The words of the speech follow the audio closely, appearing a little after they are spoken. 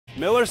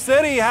Miller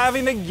City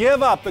having to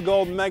give up the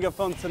golden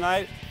megaphone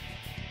tonight.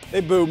 They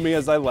booed me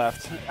as I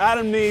left.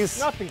 Adam Neese.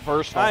 Nothing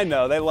personal. I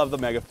know, they love the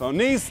megaphone.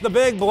 Neese, the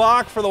big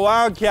block for the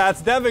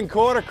Wildcats. Devin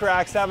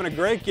Quartercracks having a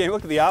great game.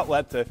 Look at the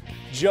outlet to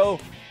Joe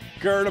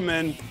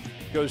Gerdeman.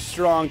 Goes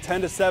strong,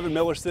 10-7,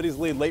 Miller City's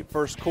lead late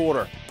first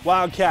quarter.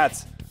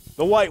 Wildcats,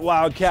 the white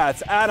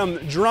Wildcats. Adam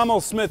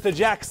Drummel-Smith to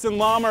Jackson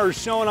Lammers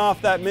showing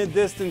off that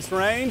mid-distance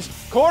range.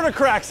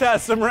 Quartercracks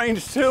has some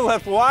range too,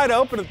 left wide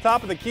open at the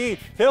top of the key.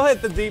 He'll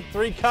hit the deep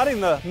three, cutting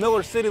the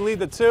Miller City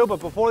lead to 2, but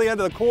before the end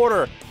of the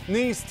quarter,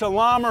 Neese to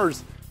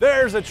Lammers.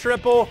 There's a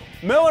triple.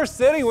 Miller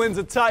City wins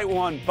a tight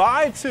one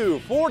by 2,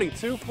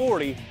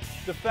 42-40,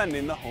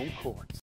 defending the home court.